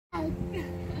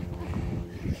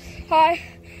Hi,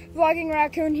 Vlogging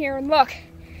Raccoon here, and look,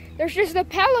 there's just a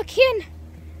pelican.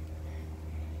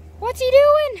 What's he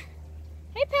doing?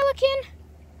 Hey, Pelican.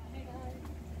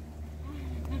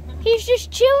 He's just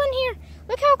chilling here.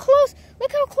 Look how close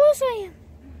I am.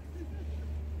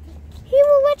 He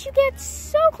will let you get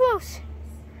so close.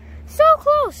 So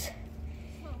close.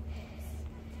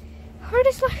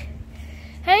 Hardest luck.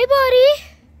 Hey, buddy.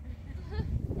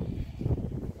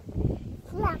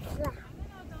 Flap, flap.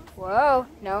 Whoa,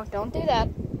 no, don't do that.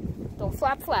 Don't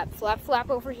flap, flap. Flap,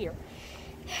 flap over here.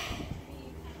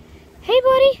 Hey,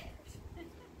 buddy.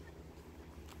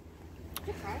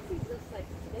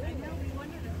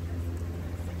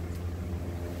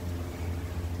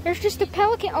 There's just a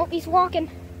pelican. Oh, he's walking.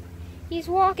 He's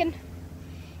walking.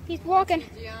 He's walking.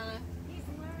 Gianna. He's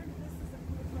learned this is a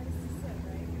cool place to sit,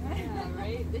 right? Yeah,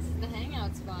 right? This is the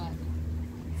hangout spot.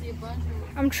 See a bunch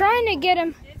of... I'm trying to get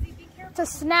him to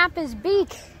snap his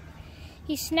beak.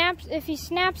 If he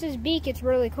snaps his beak, it's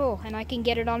really cool, and I can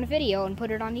get it on video and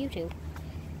put it on YouTube.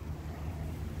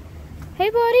 Hey,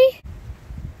 buddy.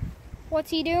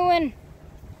 What's he doing?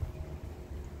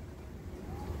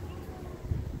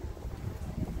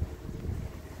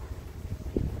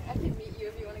 I can meet you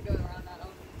if you want to go around that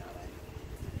way.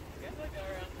 I guess I'll go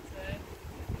around this way.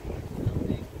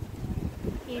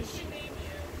 What's your name,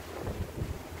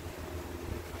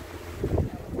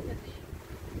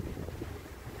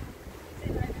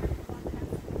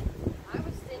 I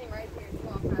was standing right here and you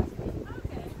walked past me.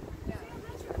 Okay. Yeah. See, I'm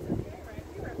not sure it's okay, right?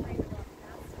 We were afraid to walk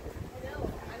past him. I know.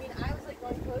 I mean, I was like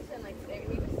going close and like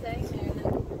he was staying there, and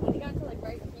then when he got to like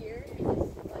right here, he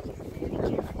just like standing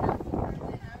there. And I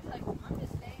was like, I'm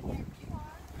just staying here if you want.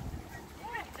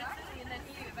 Yeah, exactly. And then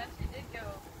he eventually did go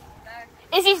back.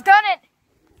 Izzy's done it.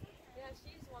 Yeah,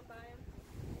 she's one by him.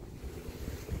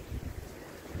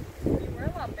 You were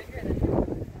a lot bigger than him.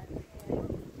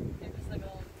 It was like a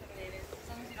little intimidated. As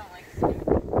long as you don't like snoop.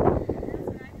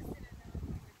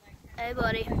 Hey,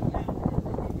 buddy.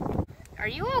 Are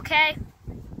you okay?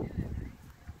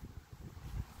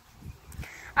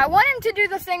 I want him to do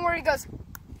the thing where he goes,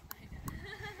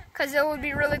 because it would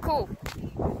be really cool.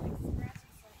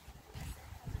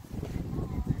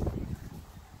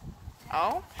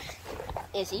 Oh,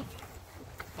 Izzy.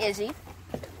 Izzy.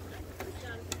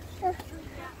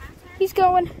 He's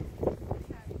going.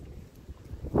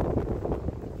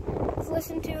 Let's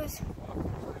listen to his...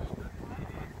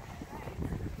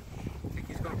 Think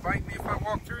he's gonna bite me if I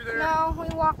walk through there? No, we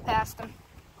walked past him.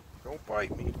 Don't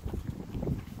bite me.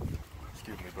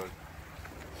 Excuse me, bud.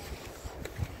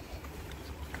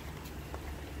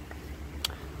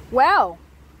 Well.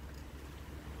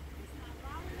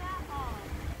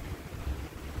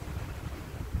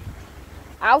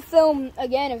 I'll film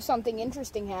again if something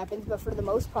interesting happens, but for the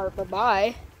most part,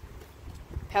 bye-bye.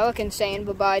 Pelican's saying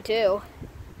bye-bye too.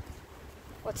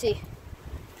 Let's see.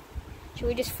 Should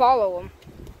we just follow him?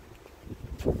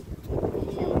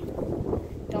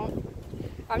 Don't.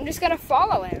 I'm just gonna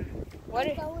follow him.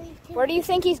 Where do you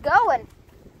think he's going?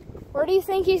 Where do you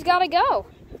think he's gotta go?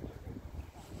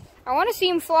 I want to see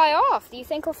him fly off. Do you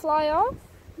think he'll fly off?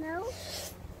 No.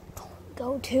 Don't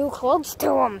go too close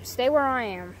to him. Stay where I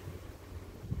am.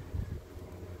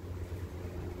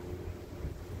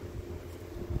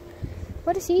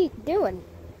 What is he doing,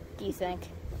 do you think?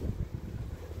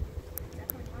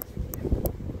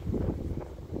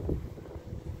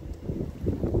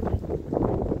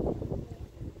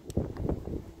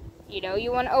 You know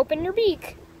you want to open your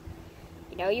beak.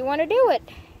 You know you want to do it.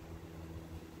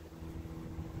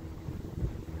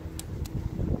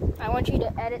 I want you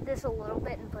to edit this a little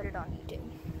bit and put it on YouTube.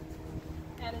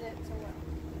 Edit it to what?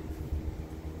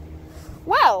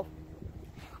 Well,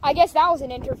 I guess that was an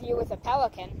interview with a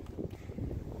pelican.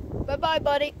 Bye-bye,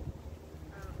 buddy.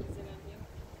 Is it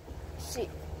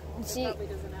ending? See, Probably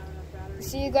doesn't have enough battery.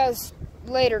 see you guys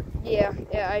later. Yeah,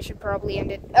 I should probably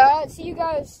end it. See you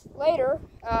guys later.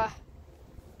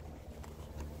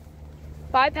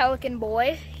 Bye, Pelican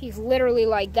boy. He's literally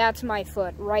like, that's my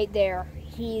foot right there.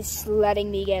 He's letting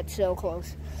me get so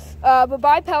close. But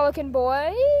bye, Pelican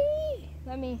boy.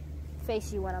 Let me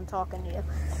face you when I'm talking to you.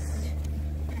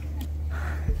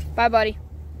 Bye, buddy.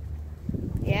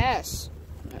 Yes.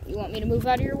 You want me to move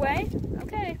out of your way?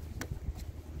 Okay.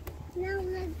 Now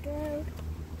let go.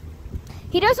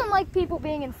 He doesn't like people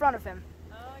being in front of him.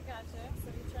 Oh, I gotcha.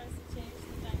 So he tries to change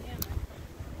the dynamic.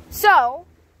 So,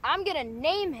 I'm gonna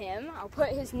name him. I'll put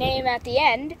his name at the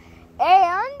end.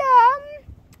 And,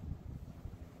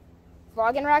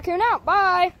 Vlogging Raccoon out.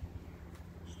 Bye.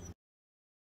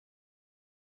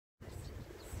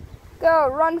 Go,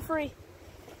 run free.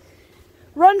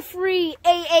 Run free,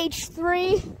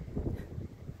 AH3.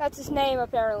 That's his name,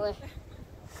 apparently.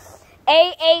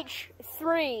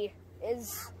 AH3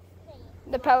 is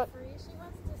the pelican. She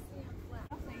wants to see him fly.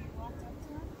 So you walked up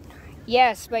to him?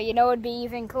 Yes, but you know it'd be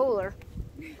even cooler.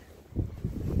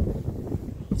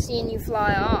 Seeing you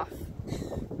fly off.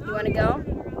 You want to go?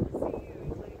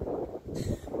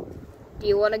 Do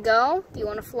you want to go? Do you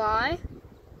want to fly?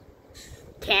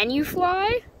 Can you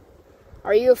fly?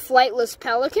 Are you a flightless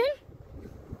pelican?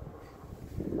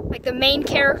 Like the main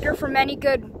character from any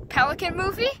good pelican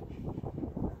movie?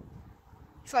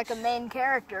 It's like a main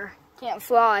character. Can't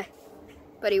fly,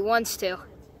 but he wants to.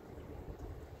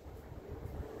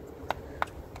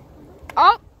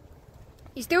 Oh!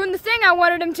 He's doing the thing I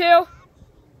wanted him to.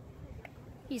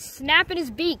 He's snapping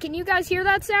his beak. Can you guys hear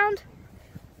that sound?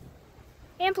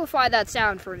 Amplify that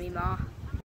sound for me, Ma.